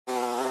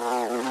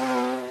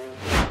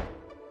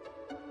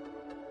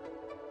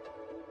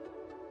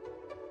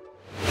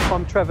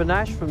I'm Trevor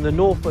Nash from the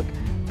Norfolk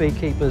Bee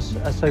Keepers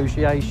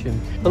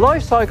Association. The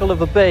life cycle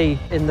of a bee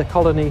in the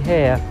colony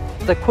here,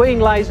 the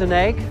queen lays an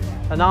egg,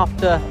 and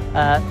after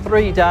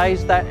 3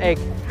 days that egg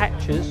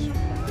hatches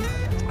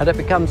and it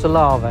becomes a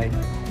larvae.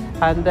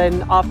 And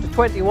then after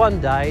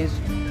 21 days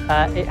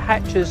it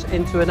hatches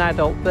into an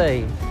adult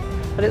bee.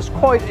 And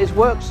it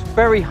works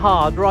very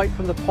hard right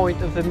from the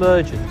point of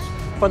emergence.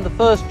 One of the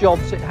first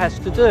jobs it has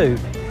to do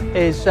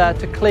is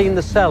to clean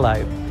the cell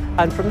out,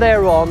 and from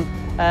there on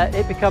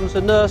it becomes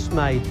a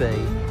nursemaid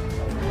bee.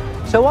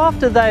 So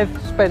after they've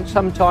spent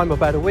some time,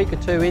 about a week or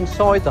two,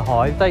 inside the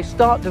hive, they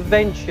start to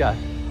venture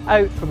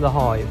out from the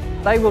hive.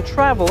 They will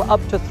travel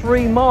up to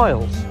 3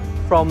 miles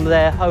from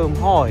their home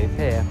hive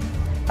here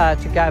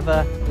to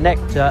gather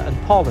nectar and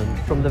pollen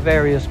from the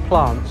various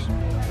plants.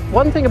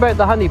 One thing about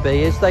the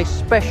honeybee is they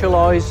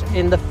specialise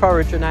in the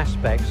foraging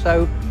aspect.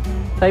 So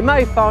they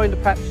may find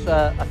perhaps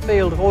a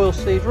field of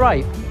oilseed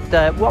rape.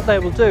 What they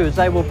will do is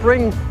they will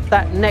bring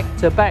that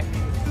nectar back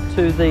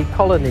to the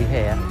colony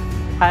here,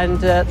 and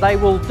they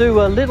will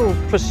do a little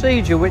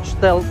procedure which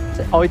they'll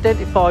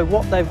identify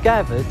what they've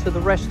gathered to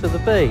the rest of the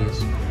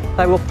bees.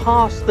 They will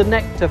pass the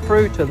nectar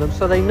through to them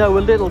so they know a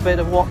little bit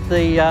of what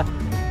the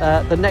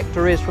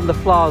nectar is from the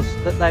flowers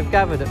that they've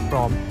gathered it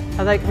from,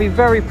 and they can be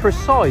very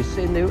precise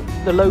in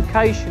the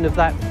location of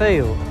that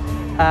field.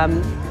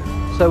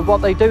 So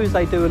what they do is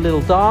they do a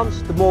little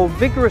dance. The more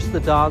vigorous the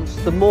dance,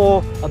 the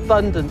more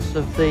abundance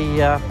of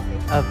the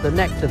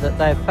nectar that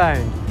they've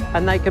found,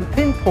 and they can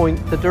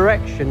pinpoint the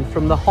direction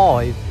from the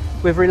hive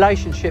with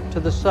relationship to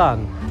the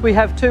sun. We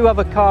have 2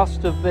 other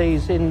castes of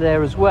bees in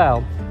there as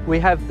well. We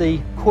have the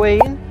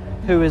queen,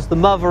 who is the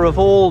mother of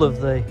all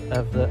of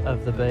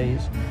the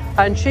bees,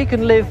 and she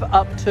can live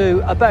up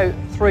to about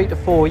 3 to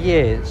 4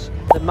 years.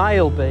 The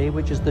male bee,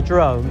 which is the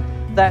drone,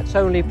 that's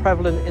only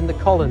prevalent in the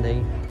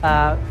colony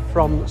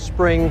from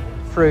spring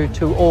through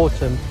to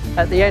autumn.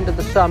 At the end of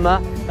the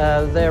summer,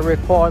 their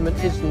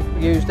requirement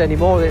isn't used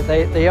anymore.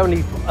 The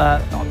only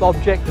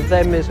object of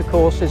them is, of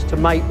course, is to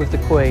mate with the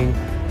queen.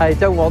 They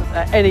don't want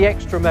any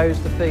extra mouths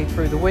to feed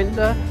through the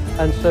winter,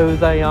 and so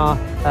they are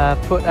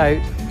put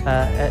out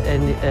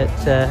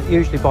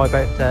usually by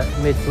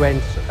about mid to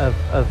end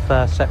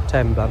of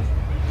September.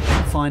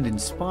 Find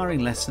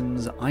inspiring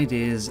lessons,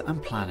 ideas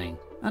and planning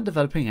at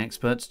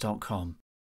developingexperts.com.